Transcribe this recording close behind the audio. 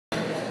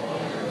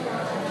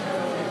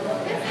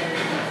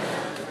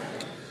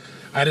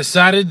I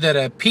decided that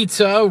a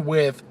pizza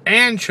with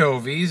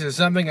anchovies is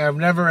something I've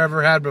never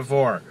ever had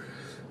before.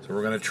 So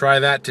we're going to try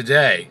that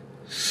today.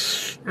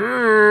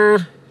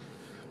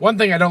 One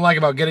thing I don't like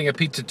about getting a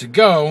pizza to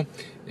go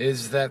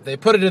is that they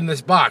put it in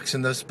this box,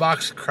 and this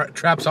box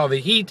traps all the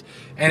heat,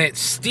 and it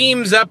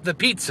steams up the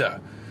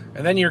pizza.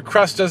 And then your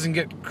crust doesn't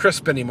get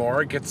crisp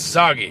anymore, it gets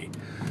soggy.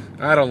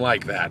 I don't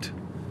like that.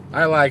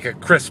 I like a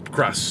crisp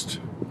crust.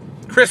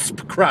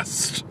 Crisp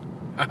crust.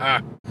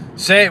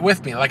 Say it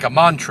with me like a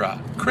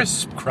mantra.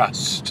 Crisp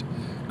crust.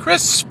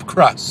 Crisp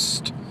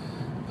crust.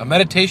 A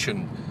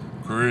meditation.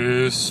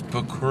 Crisp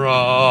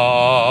crust.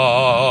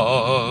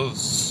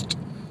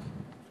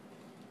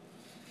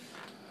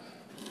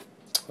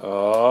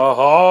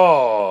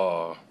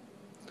 Oh,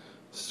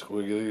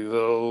 squiggly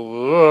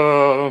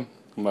little.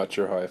 I'm not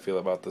sure how I feel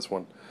about this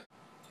one.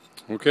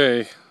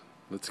 Okay,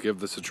 let's give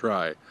this a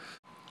try.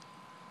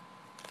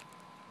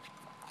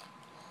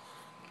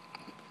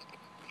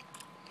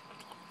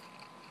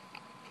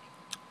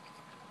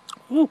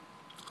 Ooh.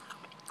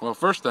 Well,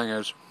 first thing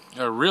is,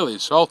 they're really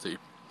salty.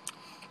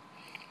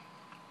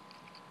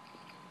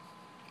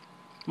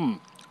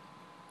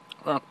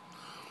 Well,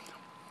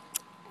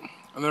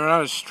 they're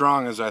not as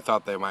strong as I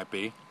thought they might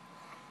be.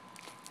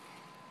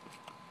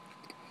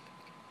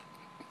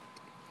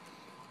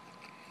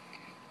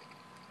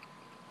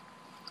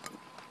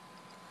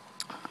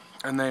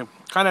 And they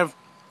kind of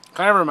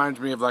reminds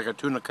me of like a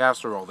tuna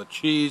casserole, the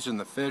cheese and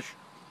the fish.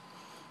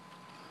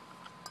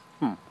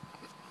 Well,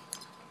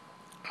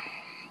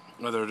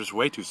 they're just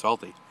way too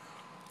salty.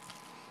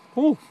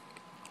 Ooh.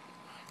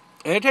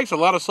 And it takes a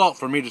lot of salt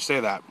for me to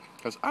say that,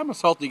 because I'm a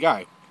salty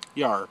guy.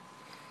 Yar.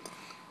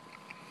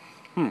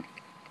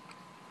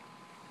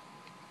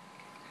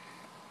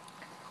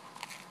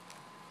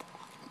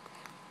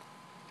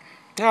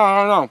 Yeah, I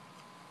don't know.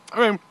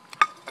 I mean,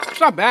 it's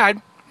not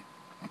bad.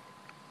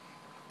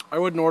 I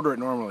wouldn't order it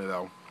normally,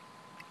 though.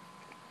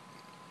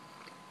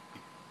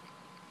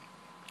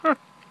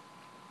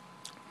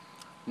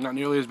 Not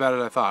nearly as bad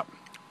as I thought.